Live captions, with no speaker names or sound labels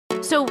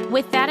So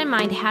with that in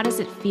mind, how does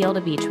it feel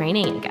to be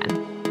training again?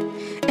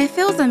 It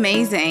feels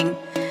amazing.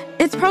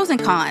 It's pros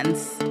and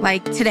cons.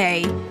 Like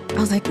today, I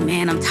was like,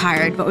 man, I'm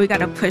tired, but we got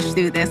to push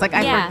through this. Like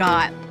I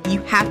forgot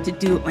you have to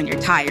do it when you're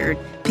tired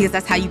because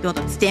that's how you build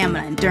up stamina,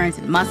 endurance,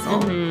 and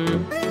muscle.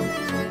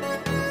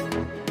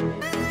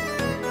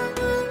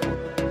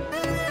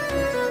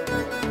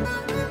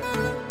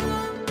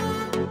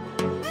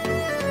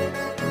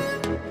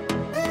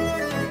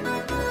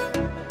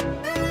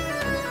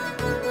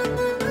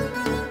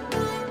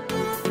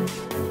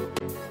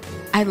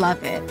 I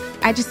love it.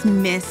 I just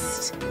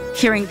missed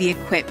hearing the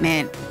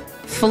equipment,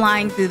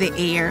 flying through the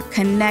air,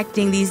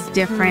 connecting these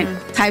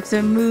different types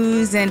of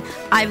moves. And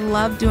I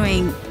love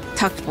doing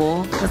tucked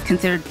bull. Was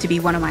considered to be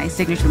one of my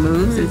signature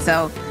moves. And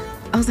so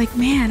I was like,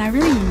 man, I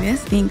really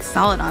miss being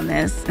solid on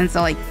this. And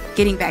so like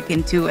getting back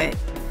into it.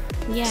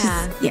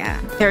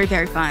 Very,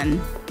 very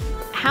fun.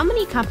 How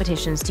many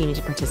competitions do you need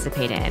to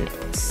participate in?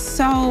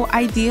 So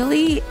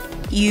ideally,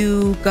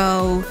 you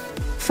go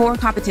 4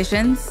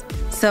 competitions.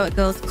 So it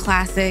goes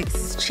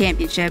classics,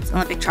 championships,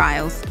 Olympic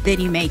trials, then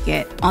you make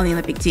it on the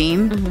Olympic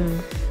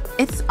team.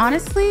 It's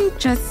honestly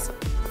just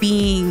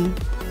being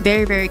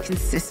very, very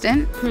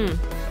consistent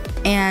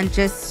and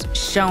just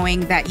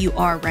showing that you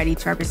are ready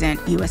to represent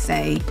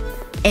USA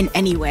in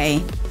any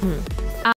way.